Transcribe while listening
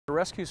The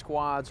rescue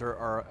squads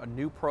are a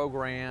new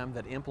program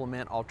that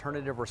implement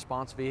alternative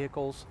response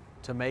vehicles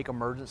to make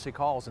emergency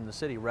calls in the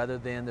city rather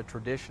than the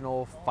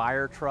traditional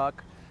fire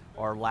truck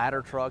or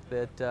ladder truck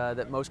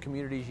that most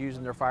communities use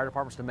in their fire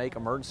departments to make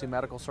emergency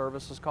medical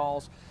services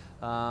calls.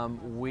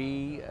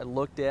 We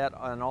looked at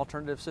an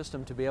alternative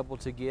system to be able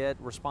to get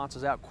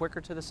responses out quicker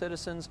to the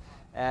citizens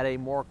at a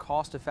more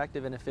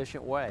cost-effective and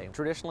efficient way.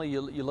 Traditionally,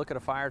 you look at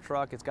a fire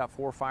truck, it's got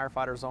 4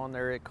 firefighters on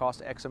there, it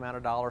costs X amount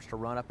of dollars to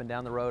run up and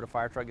down the road. A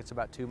fire truck gets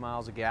about 2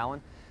 miles a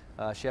gallon.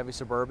 Chevy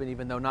Suburban,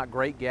 even though not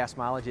great gas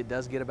mileage, it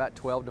does get about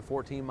 12 to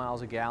 14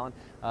 miles a gallon.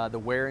 The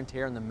wear and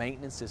tear and the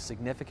maintenance is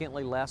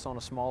significantly less on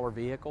a smaller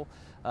vehicle,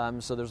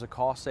 so there's a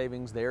cost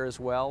savings there as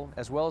well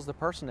as the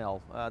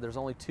personnel. There's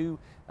only 2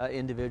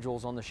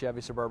 individuals on the Chevy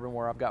Suburban,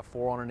 where I've got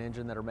 4 on an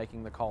engine that are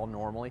making the call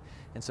normally,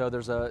 and so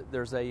there's a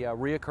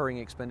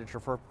reoccurring expenditure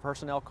for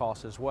personnel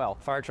costs as well.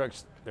 Fire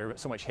trucks, they're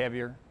so much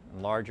heavier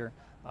and larger,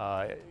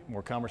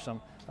 more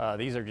cumbersome.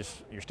 These are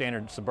just your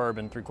standard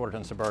Suburban, 3/4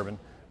 ton Suburban,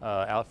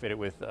 outfitted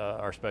with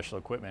our special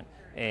equipment,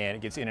 and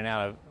it gets in and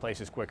out of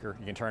places quicker.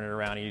 You can turn it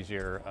around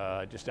easier,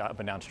 just up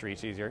and down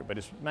streets easier, but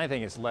main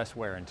thing is less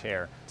wear and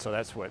tear, so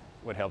that's what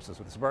helps us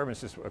with the Suburban.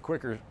 It's just a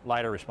quicker,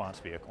 lighter response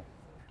vehicle.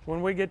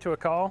 When we get to a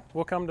call,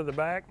 we'll come to the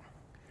back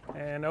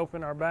and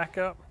open our back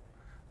up.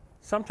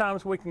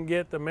 Sometimes we can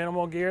get the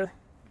minimal gear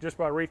just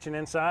by reaching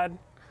inside,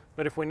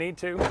 but if we need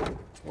to,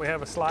 we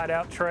have a slide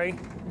out tray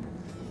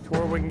to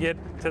where we can get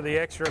to the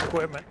extra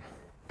equipment.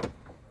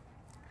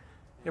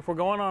 If we're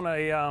going on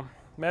a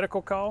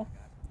medical call,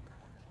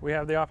 we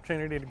have the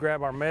opportunity to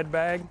grab our med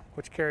bag,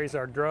 which carries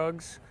our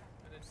drugs,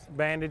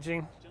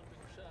 bandaging,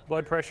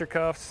 blood pressure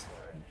cuffs,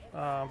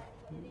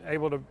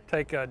 able to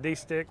take a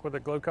D-stick with a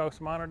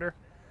glucose monitor.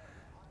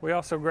 We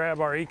also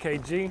grab our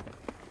EKG.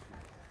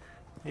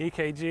 The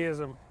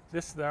EKG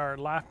this is our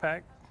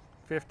LifePak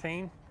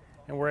 15,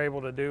 and we're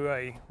able to do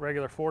a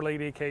regular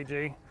 4-lead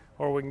EKG,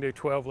 or we can do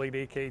 12-lead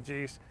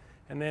EKGs.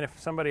 And then if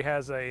somebody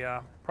has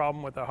a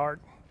problem with the heart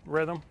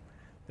rhythm,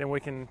 then we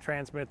can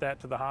transmit that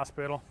to the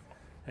hospital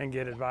and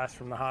get advice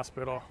from the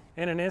hospital.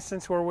 In an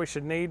instance where we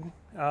should need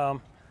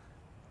to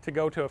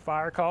go to a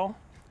fire call,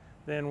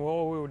 then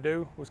what we would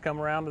do was come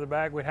around to the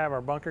back. We'd have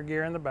our bunker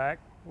gear in the back.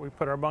 We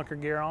put our bunker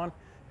gear on,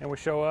 and we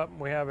show up.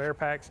 We have air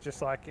packs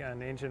just like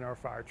an engine or a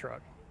fire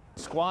truck.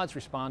 Squads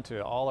respond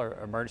to all our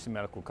emergency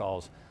medical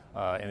calls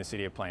in the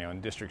city of Plano, in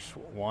districts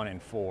 1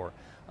 and 4.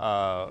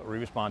 We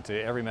respond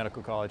to every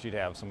medical call that you'd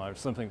have. Somebody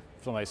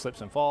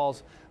slips and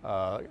falls,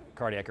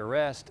 cardiac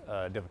arrest,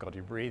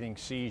 difficulty breathing,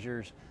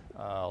 seizures,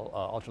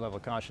 ultra level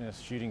of consciousness,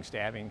 shooting,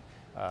 stabbing,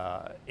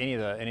 any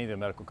of the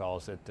medical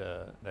calls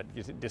that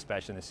get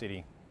dispatched in the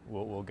city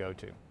we'll go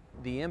to.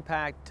 The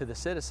impact to the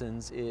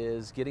citizens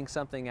is getting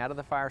something out of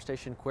the fire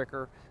station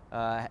quicker,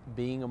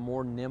 being a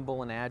more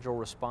nimble and agile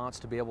response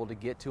to be able to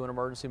get to an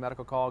emergency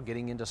medical call,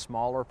 getting into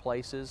smaller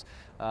places,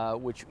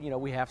 which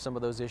we have some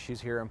of those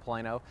issues here in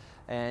Plano,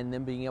 and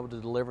then being able to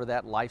deliver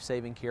that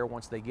life-saving care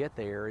once they get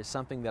there is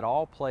something that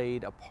all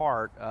played a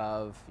part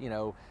of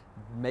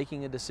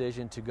making a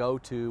decision to go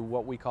to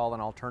what we call an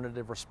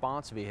alternative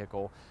response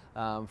vehicle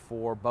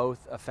for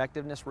both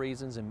effectiveness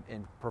reasons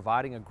and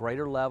providing a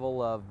greater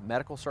level of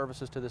medical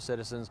services to the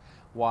citizens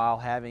while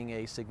having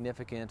a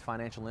significant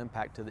financial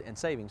impact and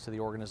savings to the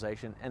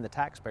organization and the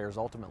taxpayers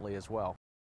ultimately as well.